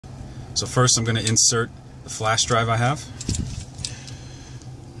So first I'm going to insert the flash drive I have.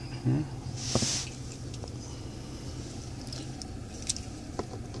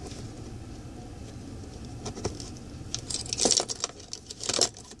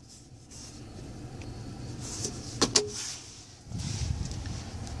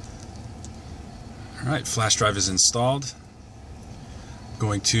 Alright, flash drive is installed.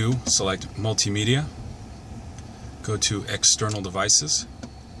 Going to select multimedia, go to external devices.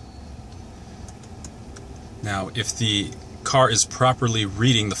 Now if the car is properly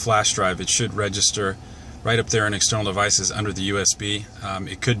reading the flash drive, it should register right up there in external devices under the USB.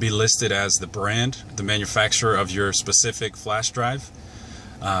 It could be listed as the brand, the manufacturer of your specific flash drive,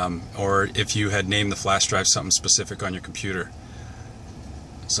 or if you had named the flash drive something specific on your computer.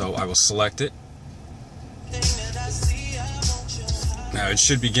 So I will select it. Now it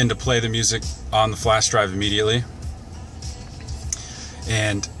should begin to play the music on the flash drive immediately.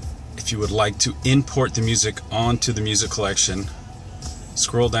 And if you would like to import the music onto the music collection,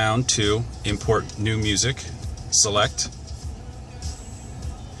 scroll down to Import New Music, select.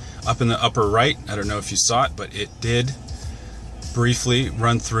 Up in the upper right, I don't know if you saw it, but it did briefly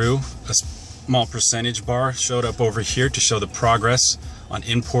run through. A small percentage bar showed up over here to show the progress on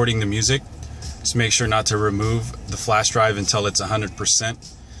importing the music. Just make sure not to remove the flash drive until it's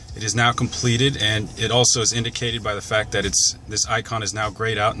 100%. It is now completed, and it also is indicated by the fact that this icon is now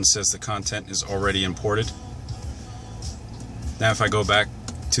grayed out and says the content is already imported. Now if I go back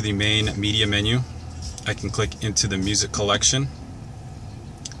to the main media menu, I can click into the music collection,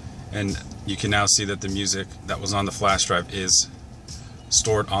 and you can now see that the music that was on the flash drive is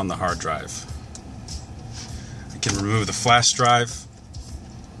stored on the hard drive. I can remove the flash drive.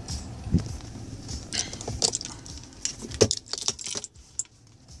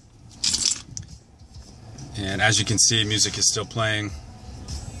 And as you can see, music is still playing,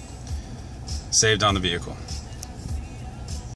 saved on the vehicle.